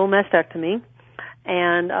my double mastectomy,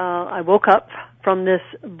 and I woke up from this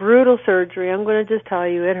brutal surgery. I'm going to just tell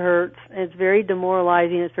you, it hurts. It's very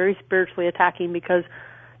demoralizing. It's very spiritually attacking because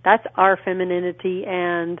that's our femininity,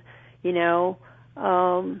 and, you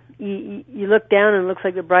look down and it looks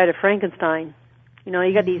like the Bride of Frankenstein.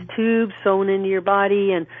 You got these tubes sewn into your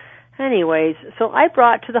body, and anyways, so I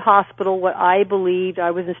brought to the hospital what I believed I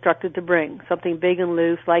was instructed to bring, something big and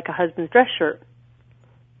loose like a husband's dress shirt.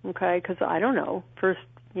 Okay, because I don't know, first,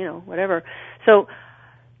 whatever. So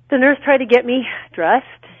the nurse tried to get me dressed,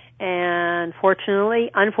 and fortunately,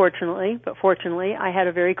 I had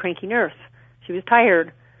a very cranky nurse. She was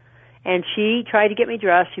tired, and she tried to get me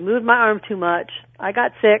dressed. She moved my arm too much. I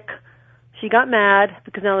got sick. She got mad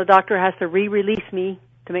because now the doctor has to re-release me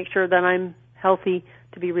to make sure that I'm healthy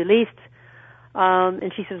to be released.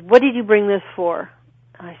 And she says, what did you bring this for?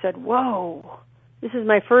 I said, whoa, this is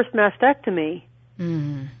my first mastectomy.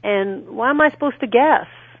 And why am I supposed to guess?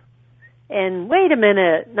 And wait a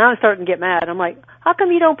minute, now I'm starting to get mad. I'm like, how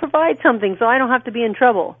come you don't provide something so I don't have to be in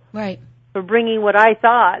trouble? Right. For bringing what I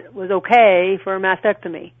thought was okay for a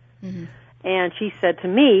mastectomy. And she said to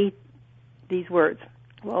me these words,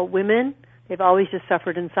 well, women, they've always just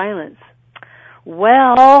suffered in silence.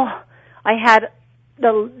 Well, I had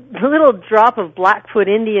the little drop of Blackfoot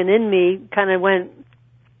Indian in me kind of went,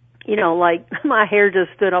 like my hair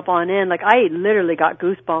just stood up on end. Like I literally got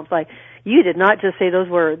goosebumps. Like, you did not just say those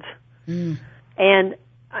words. And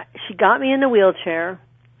she got me in the wheelchair,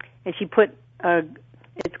 and she put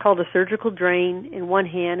it's called a surgical drain in one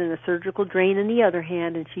hand and a surgical drain in the other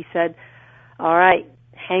hand, and she said, all right,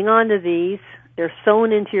 hang on to these. They're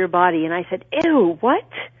sewn into your body. And I said, ew, what?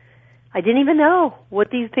 I didn't even know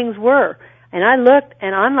what these things were. And I looked,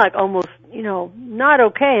 and I'm like almost, not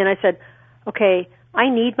okay. And I said, okay, I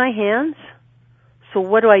need my hands, so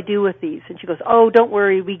what do I do with these? And she goes, oh, don't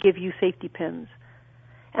worry, we give you safety pins.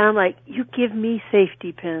 And I'm like, you give me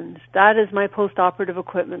safety pins? That is my post-operative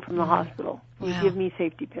equipment from the hospital. You give me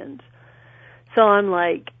safety pins. So I'm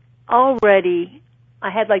like, already, I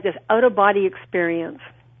had like this out-of-body experience.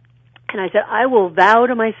 And I said, I will vow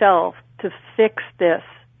to myself to fix this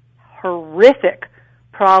horrific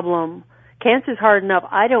problem. Cancer's hard enough.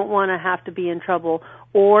 I don't want to have to be in trouble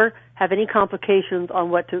or have any complications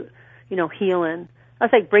on what to, heal in.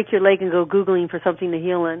 That's like break your leg and go Googling for something to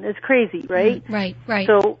heal in. It's crazy, right? Right.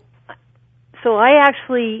 So I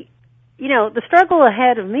actually, the struggle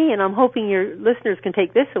ahead of me, and I'm hoping your listeners can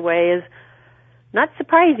take this away, is not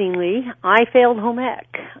surprisingly, I failed home ec.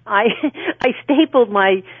 I stapled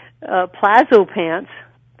my plazo pants,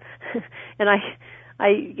 and I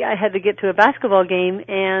had to get to a basketball game,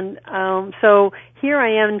 and so here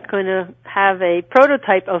I am going to have a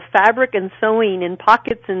prototype of fabric and sewing and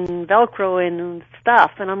pockets and Velcro and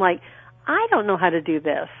stuff, and I'm like, I don't know how to do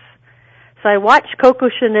this. So I watched Coco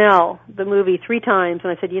Chanel, the movie, 3 times,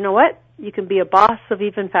 and I said, you know what? You can be a boss of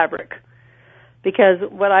even fabric. Because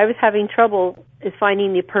what I was having trouble is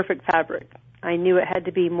finding the perfect fabric. I knew it had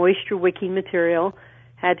to be moisture-wicking material,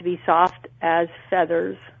 had to be soft as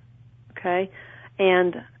feathers, okay?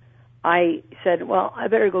 And I said, well, I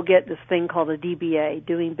better go get this thing called a DBA,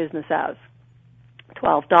 doing business as,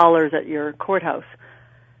 $12 at your courthouse.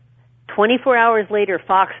 24 hours later,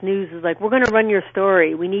 Fox News is like, we're going to run your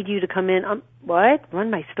story. We need you to come in. What? Run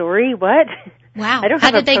my story? What? Wow. I don't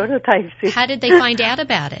have a prototype. How did they find out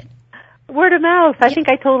about it? Word of mouth. I think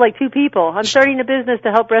I told like 2 people. I'm starting a business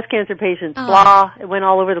to help breast cancer patients. Blah. It went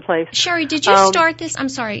all over the place. Cherie, did you start this? I'm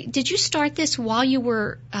sorry. Did you start this while you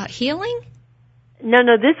were healing?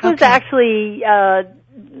 No. This was actually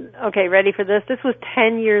okay, ready for this? This was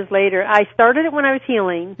 10 years later. I started it when I was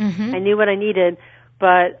healing. I knew what I needed,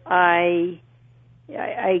 but I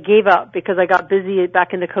gave up because I got busy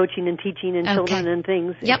back into coaching and teaching and children and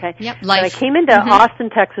things. Yep, Life. But I came into Austin,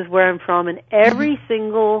 Texas, where I'm from, and every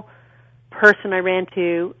single person I ran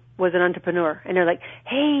to was an entrepreneur. And they're like,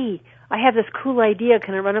 hey, I have this cool idea.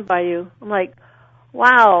 Can I run it by you? I'm like,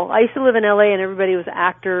 wow. I used to live in LA and everybody was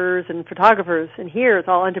actors and photographers, and here it's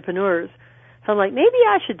all entrepreneurs. So I'm like, maybe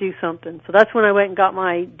I should do something. So that's when I went and got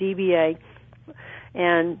my DBA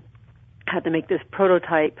and had to make this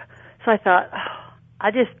prototype. So I thought,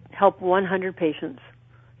 I just help 100 patients,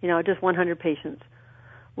 just 100 patients.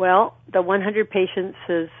 Well, the 100 patients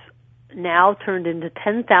has now turned into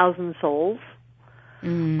 10,000 souls.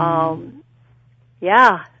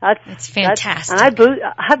 Yeah, that's fantastic. And I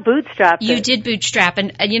bootstrapped You it. did bootstrap,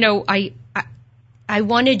 and I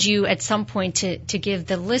wanted you at some point to give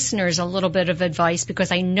the listeners a little bit of advice,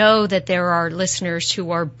 because I know that there are listeners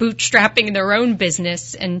who are bootstrapping their own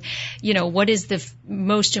business, and what is the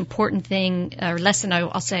most important thing or lesson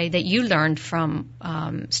I'll say that you learned from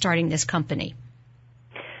starting this company?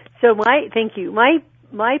 So thank you.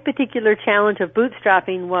 My particular challenge of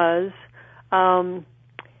bootstrapping was,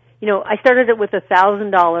 I started it with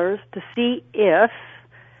 $1,000 to see if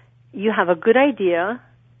you have a good idea,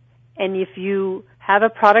 and if you have a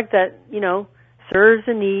product that, serves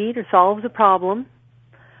a need or solves a problem,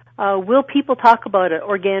 will people talk about it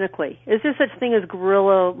organically? Is there such thing as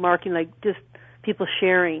guerrilla marketing, like just people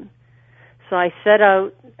sharing? So I set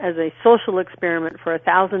out as a social experiment for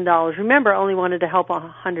 $1,000. Remember, I only wanted to help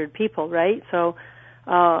 100 people, right? So,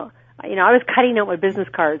 I was cutting out my business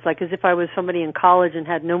cards, like as if I was somebody in college and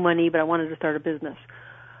had no money, but I wanted to start a business.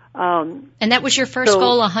 And that was your first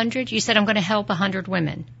goal, 100? You said, I'm going to help 100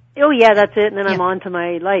 women. Oh, yeah, that's it. And then I'm on to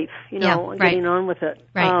my life, getting on with it.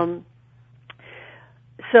 Right.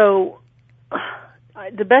 So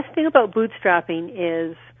the best thing about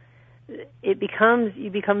bootstrapping is you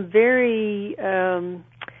become very,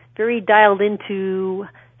 very dialed into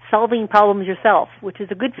solving problems yourself, which is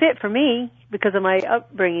a good fit for me because of my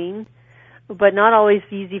upbringing, but not always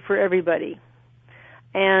easy for everybody.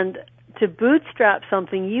 And to bootstrap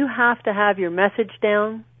something, you have to have your message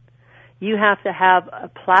down, you have to have a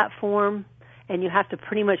platform, and you have to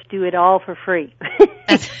pretty much do it all for free.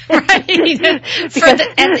 That's right.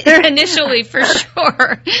 Initially, for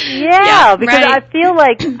sure. Yeah, because right. I feel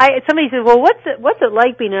like somebody said, "Well, what's it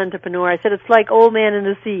like being an entrepreneur?" I said, "It's like Old Man in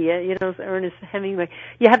the Sea." Ernest Hemingway.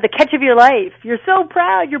 You have the catch of your life. You're so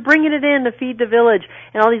proud. You're bringing it in to feed the village,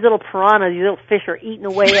 and all these little piranhas, these little fish are eating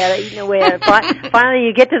away at it. Finally,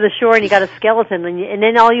 you get to the shore and you got a skeleton, and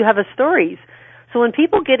then all you have is stories. So when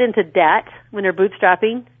people get into debt, when they're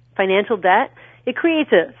bootstrapping, financial debt, it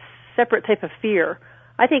creates a separate type of fear.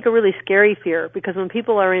 I think a really scary fear, because when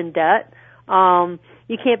people are in debt,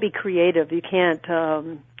 you can't be creative. You can't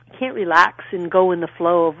relax and go in the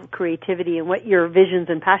flow of creativity and what your visions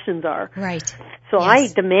and passions are. Right. So yes. I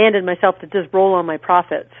demanded myself to just roll on my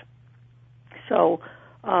profits. So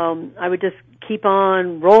I would just keep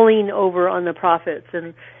on rolling over on the profits,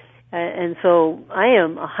 and so I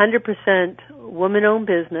am 100% woman-owned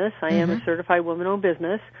business. I am a certified woman-owned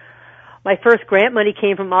business. My first grant money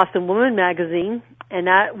came from Austin Woman magazine, and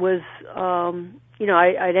that was,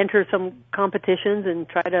 I'd enter some competitions and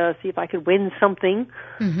try to see if I could win something,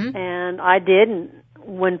 and I did. And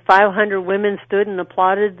when 500 women stood and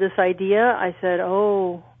applauded this idea, I said,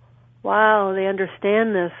 "Oh, wow, they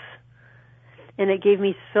understand this." And it gave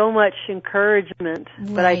me so much encouragement.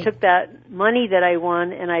 Right. But I took that money that I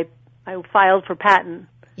won and I filed for patent.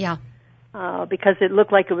 Yeah. Because it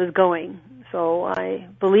looked like it was going. So I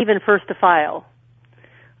believe in first to file.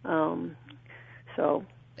 How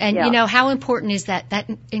important is that? That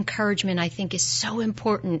encouragement, I think, is so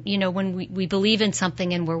important. When we believe in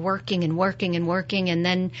something and we're working and working and working, and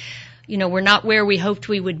then, we're not where we hoped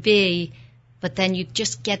we would be, but then you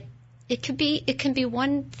just get, it can be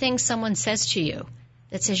one thing someone says to you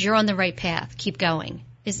that says you're on the right path, keep going.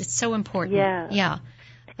 It's so important. Yeah. Yeah.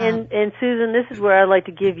 And Susan, this is where I'd like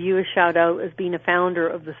to give you a shout out as being a founder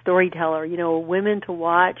of the Storyteller. Women to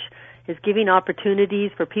Watch is giving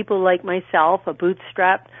opportunities for people like myself, a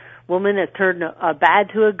bootstrapped woman that's turned a bad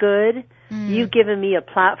to a good. You've given me a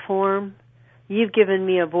platform. You've given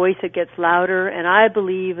me a voice that gets louder, and I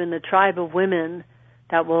believe in the tribe of women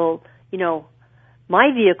that will, my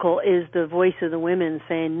vehicle is the voice of the women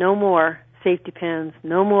saying no more safety pins,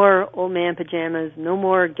 no more old man pajamas, no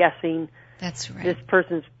more guessing. That's right. This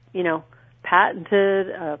person's,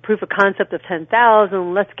 patented proof of concept of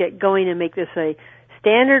 10,000. Let's get going and make this a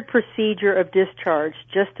standard procedure of discharge,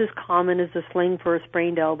 just as common as the sling for a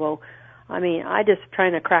sprained elbow. I mean, I just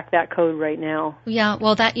trying to crack that code right now. Yeah,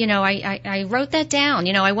 well, that, I wrote that down.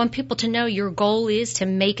 I want people to know your goal is to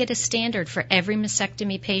make it a standard for every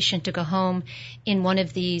mastectomy patient to go home in one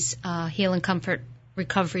of these Heal and Comfort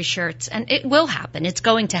recovery shirts. And it will happen. It's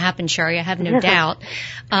going to happen, Cherie, I have no doubt.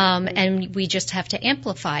 And we just have to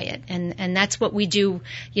amplify it. And that's what we do,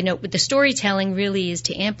 with the storytelling really is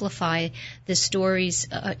to amplify the stories,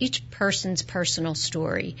 each person's personal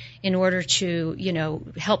story in order to,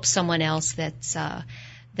 help someone else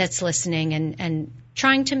that's listening and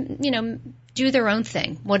trying to, do their own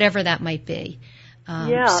thing, whatever that might be. So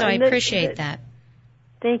I appreciate that.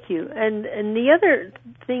 Thank you. And the other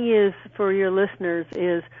thing is, for your listeners,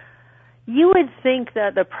 is you would think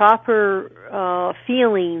that the proper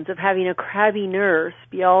feelings of having a crabby nurse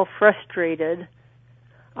be all frustrated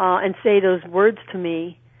and say those words to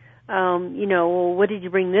me, well, what did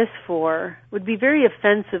you bring this for, would be very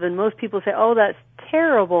offensive, and most people say, oh, that's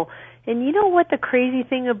terrible. And you know what the crazy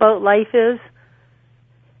thing about life is?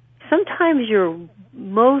 Sometimes your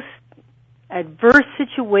most adverse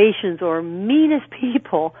situations or meanest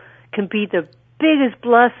people can be the biggest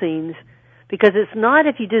blessings, because it's not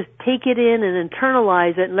if you just take it in and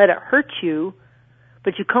internalize it and let it hurt you,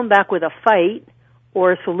 but you come back with a fight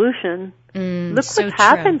or a solution. Look so what's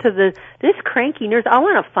happened true. to this cranky nurse. I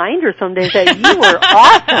want to find her someday and say, you were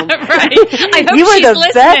awesome. Right. I hope you were she's the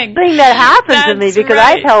listening. best thing that happened to me, That's because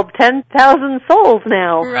right. I've helped 10,000 souls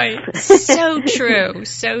now. Right. So true.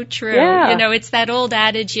 So true. Yeah. It's that old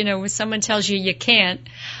adage, when someone tells you you can't,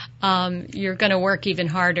 you're going to work even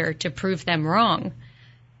harder to prove them wrong.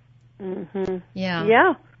 Mm-hmm. Yeah.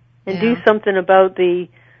 Yeah. And Yeah. do something about the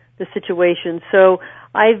situation. So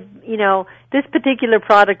this particular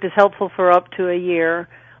product is helpful for up to a year.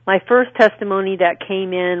 My first testimony that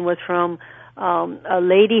came in was from a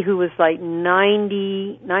lady who was like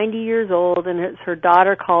 90 years old, and her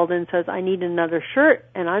daughter called and says, I need another shirt.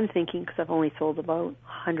 And I'm thinking, because I've only sold about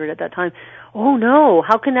 100 at that time, oh no,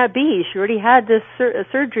 how can that be? She already had this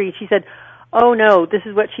surgery. She said, oh no, this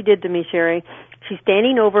is what she did to me, Cherie. She's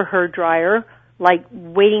standing over her dryer, like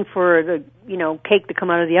waiting for the, cake to come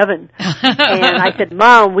out of the oven. And I said,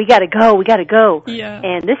 Mom, we gotta go. Yeah.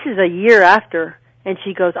 And this is a year after. And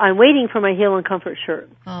she goes, I'm waiting for my Heal and Comfort shirt.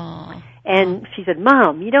 Aww. And she said,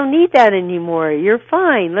 Mom, you don't need that anymore. You're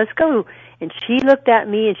fine. Let's go. And she looked at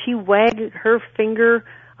me and she wagged her finger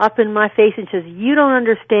up in my face and says, you don't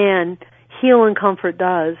understand. Heal and Comfort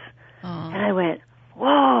does. Aww. And I went,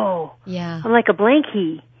 whoa. Yeah. I'm like a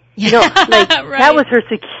blankie. Right.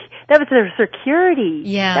 That was her security.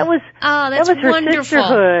 Yeah. That was that's her wonderful.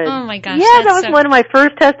 sisterhood. Oh my gosh. Yeah, that was one of my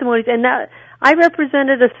first testimonies, and that I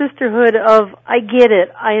represented a sisterhood of, I get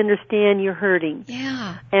it, I understand you're hurting.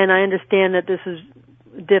 Yeah. And I understand that this is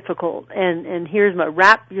difficult, and here's my,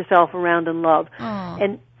 wrap yourself around in love.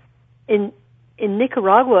 Aww. And in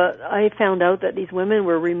Nicaragua, I found out that these women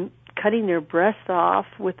were cutting their breasts off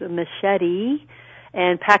with a machete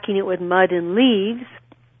and packing it with mud and leaves.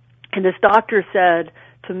 And this doctor said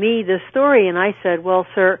to me this story, and I said, well,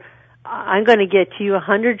 sir, I'm going to get you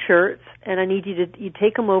 100 shirts, and I need you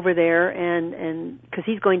take them over there, and because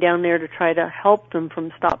he's going down there to try to help them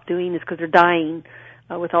from stop doing this, because they're dying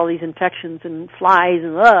with all these infections and flies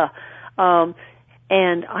and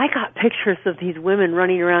and I got pictures of these women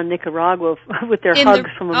running around Nicaragua with their hugs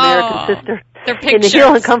from American sisters in the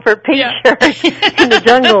Heal and Comfort pink shirts in the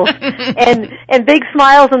jungle, and big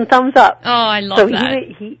smiles and thumbs up. Oh, I love that.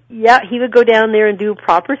 He would go down there and do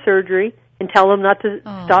proper surgery and tell them not to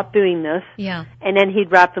stop doing this. Yeah. And then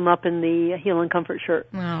he'd wrap them up in the Heal and Comfort shirt.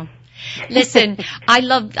 Wow. Listen, I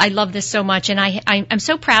love this so much, and I'm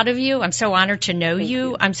so proud of you. I'm so honored to know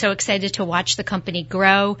you. I'm so excited to watch the company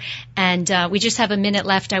grow, and we just have a minute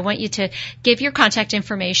left. I want you to give your contact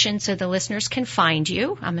information so the listeners can find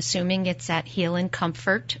you. I'm assuming it's at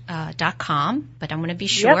healandcomfort.com, but I'm going to be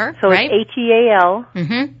sure. Yep. So right? It's HEALIN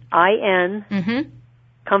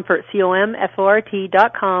Comfort,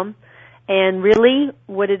 COMFORT.com, and really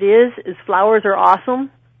what it is flowers are awesome,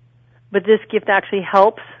 but this gift actually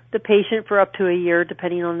helps the patient for up to a year,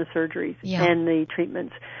 depending on the surgeries and the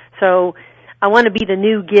treatments. So I want to be the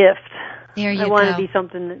new gift. There you go. I want to be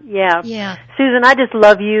something, yeah. Yeah. Susan, I just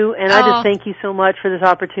love you, and I just thank you so much for this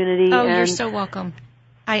opportunity. Oh, you're so welcome.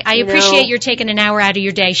 I appreciate your taking an hour out of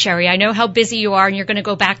your day, Cherie. I know how busy you are, and you're going to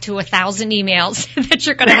go back to 1,000 emails that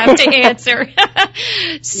you're going to have to answer.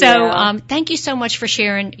 So thank you so much for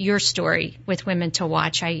sharing your story with Women to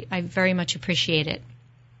Watch. I very much appreciate it.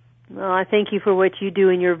 Well, I thank you for what you do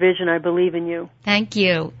and your vision. I believe in you. Thank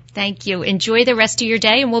you. Thank you. Enjoy the rest of your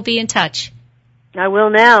day, and we'll be in touch. I will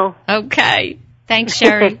now. Okay. Thanks,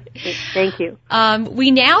 Cherie. Thank you.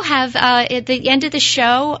 We now have, at the end of the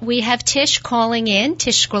show, we have Tish calling in,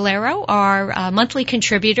 Tish Squilero, our monthly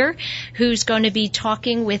contributor, who's going to be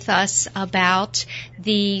talking with us about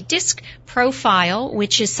the DISC profile,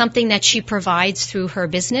 which is something that she provides through her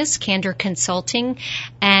business, Candor Consulting.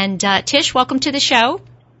 And Tish, welcome to the show.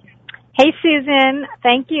 Hey, Susan.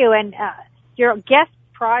 Thank you. And your guest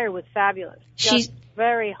prior was fabulous. She's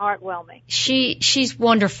very heartwarming. She's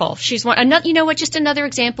wonderful. She's another, you know what? Just another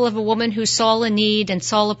example of a woman who saw a need and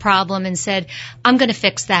saw a problem and said, "I'm going to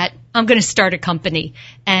fix that. I'm going to start a company,"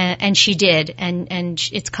 and she did, and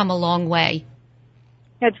it's come a long way.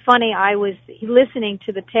 It's funny. I was listening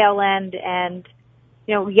to the tail end, and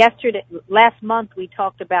last month we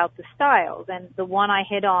talked about the styles, and the one I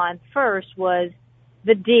hit on first was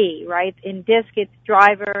the D. Right, in DISC, it's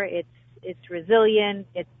driver, it's resilient,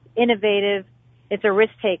 it's innovative. It's a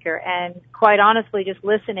risk taker, and quite honestly, just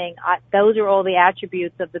listening, those are all the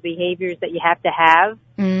attributes of the behaviors that you have to have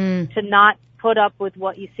to not put up with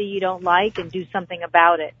what you see you don't like and do something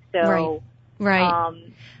about it. So, right.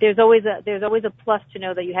 There's always a plus to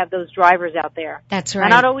know that you have those drivers out there. That's right.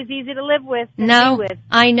 They're not always easy to live with. No, be with,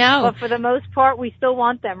 I know. But for the most part, we still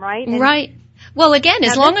want them, right? And right. Well, again,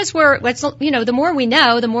 as long as the more we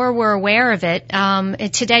know, the more we're aware of it.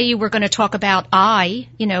 Today you were going to talk about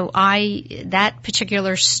that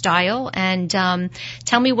particular style, and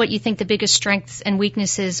tell me what you think the biggest strengths and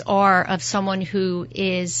weaknesses are of someone who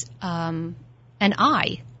is an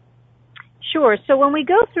I. Sure. So when we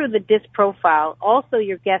go through the DISC profile, also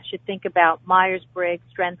your guests should think about Myers-Briggs,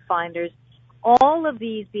 StrengthsFinders. All of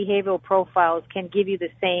these behavioral profiles can give you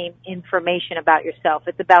the same information about yourself.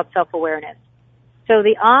 It's about self-awareness. So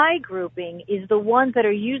the I grouping is the ones that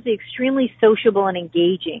are usually extremely sociable and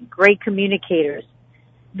engaging, great communicators.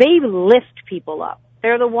 They lift people up.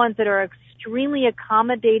 They're the ones that are extremely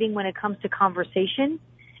accommodating when it comes to conversation,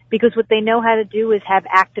 because what they know how to do is have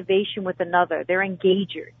activation with another. They're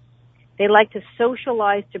engagers. They like to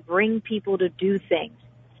socialize to bring people to do things.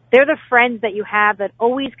 They're the friends that you have that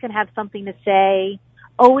always can have something to say,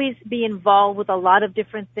 always be involved with a lot of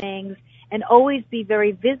different things, and always be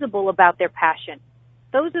very visible about their passion.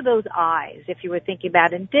 Those are those I's, if you were thinking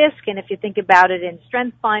about in DISC, and if you think about it in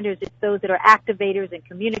StrengthsFinders, it's those that are activators and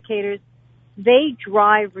communicators. They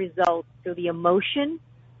drive results through the emotion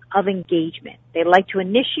of engagement. They like to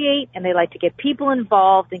initiate, and they like to get people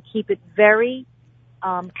involved and keep it very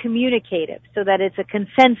communicative so that it's a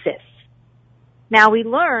consensus. Now, we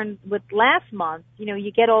learned with last month,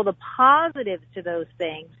 you get all the positives to those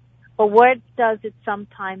things, but what does it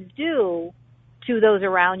sometimes do to those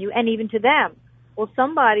around you and even to them? Well,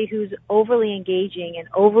 somebody who's overly engaging and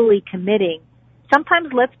overly committing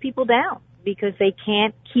sometimes lets people down because they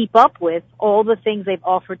can't keep up with all the things they've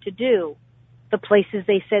offered to do, the places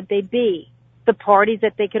they said they'd be, the parties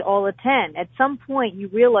that they could all attend. At some point, you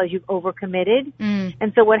realize you've overcommitted,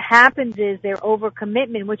 and so what happens is their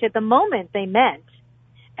overcommitment, which at the moment they meant,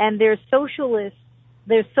 and their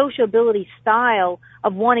sociability style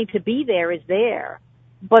of wanting to be there is there,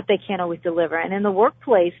 but they can't always deliver. And in the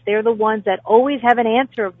workplace, they're the ones that always have an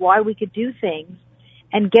answer of why we could do things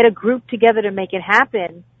and get a group together to make it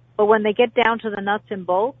happen. But when they get down to the nuts and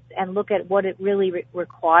bolts and look at what it really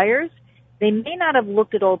requires, they may not have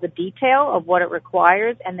looked at all the detail of what it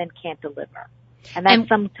requires and then can't deliver. And that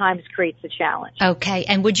sometimes creates a challenge. Okay.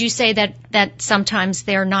 And would you say that sometimes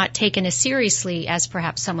they're not taken as seriously as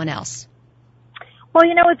perhaps someone else? Well,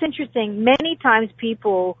 it's interesting. Many times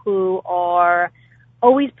people who are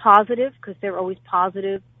always positive, because they're always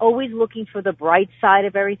positive, always looking for the bright side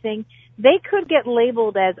of everything, they could get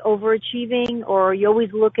labeled as overachieving, or you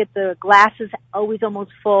always look at the glasses always almost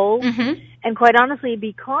full. Mm-hmm. And quite honestly,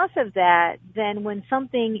 because of that, then when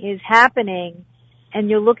something is happening and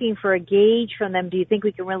you're looking for a gauge from them, do you think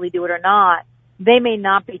we can really do it or not, they may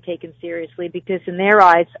not be taken seriously, because in their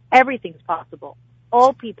eyes, everything's possible.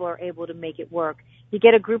 All people are able to make it work. You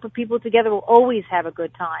get a group of people together, we'll always have a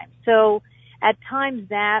good time. So at times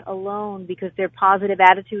that alone, because their positive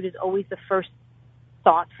attitude is always the first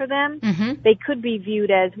thought for them, they could be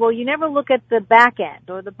viewed as, well, you never look at the back end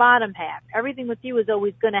or the bottom half. Everything with you is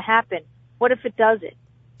always going to happen. What if it doesn't?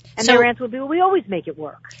 And their answer would be, well, we always make it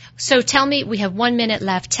work. So tell me, we have 1 minute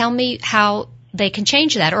left. Tell me how they can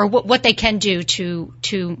change that, or what they can do to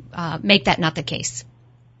make that not the case,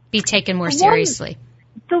 be taken more seriously.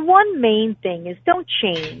 The one main thing is don't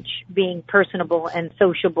change being personable and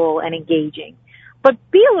sociable and engaging, but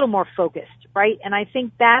be a little more focused, right? And I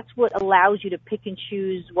think that's what allows you to pick and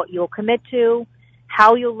choose what you'll commit to,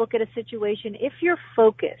 how you'll look at a situation. If you're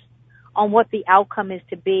focused on what the outcome is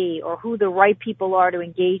to be or who the right people are to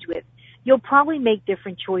engage with, you'll probably make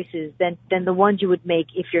different choices than the ones you would make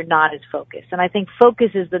if you're not as focused. And I think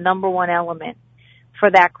focus is the number one element for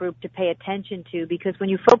that group to pay attention to, because when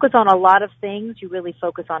you focus on a lot of things, you really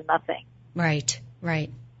focus on nothing. Right.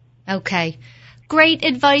 Okay. Great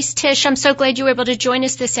advice, Tish. I'm so glad you were able to join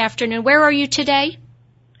us this afternoon. Where are you today?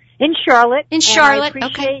 In Charlotte. In Charlotte, and I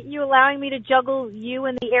appreciate you allowing me to juggle you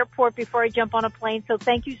in the airport before I jump on a plane, so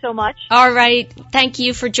thank you so much. All right. Thank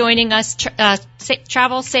you for joining us.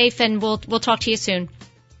 Travel safe, and we'll talk to you soon.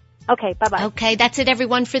 Okay, bye-bye. Okay, that's it,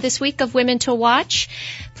 everyone, for this week of Women to Watch.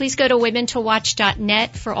 Please go to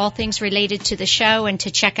womentowatch.net for all things related to the show and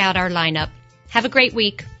to check out our lineup. Have a great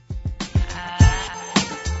week.